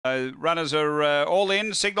Runners are all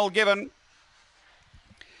in. Signal given.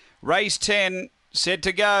 Race 10 set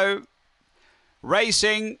to go.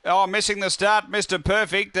 Racing, missing the start, Mr.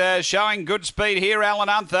 Perfect, showing good speed here, Alan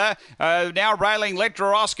Unther, now railing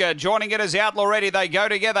Lectra Oscar, joining it as Outlaw Ready, they go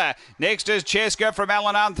together. Next is Cheska from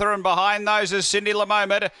Alan Unther, and behind those is Cindy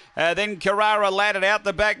Lamoment, then Carrara Ladded out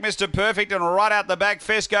the back, Mr. Perfect, and right out the back,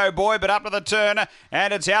 Fesco Boy, but up to the turn,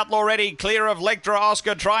 and it's Outlaw Ready, clear of Lectra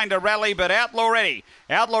Oscar, trying to rally, but Outlaw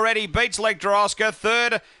Ready beats Lectra Oscar,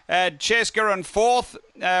 third, Cheska, and fourth,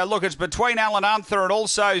 it's between Alan Unther and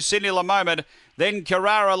also Cindy Lamoment. Then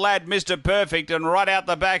Carrara Lad, Mr. Perfect, and right out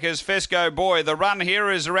the back is Fesco Boy. The run here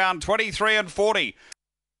is around 23 and 40.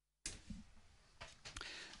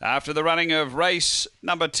 After the running of race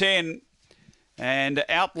number 10, and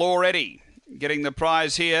Outlaw Ready getting the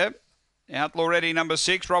prize here. Outlaw Ready number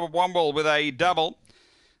 6, Robert Womble with a double.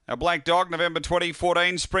 A Black Dog, November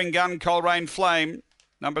 2014, Spring Gun, Coleraine Flame.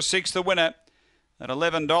 Number 6, the winner at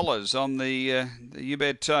 $11 on the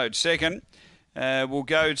U-Bet Toad. Second. We'll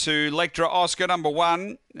go to Lectra Oscar, number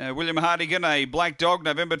 1. William Hardigan, a Black Dog,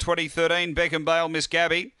 November 2013. Beckham Bale, Miss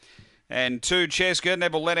Gabby. And 2, Cheska,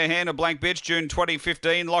 Neville Lenihan, a Blank Bitch, June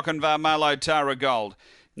 2015. Lochinvar Marlow, Tara Gold.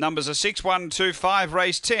 Numbers are 6, 1, 2, 5,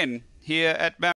 race 10 here at Mount.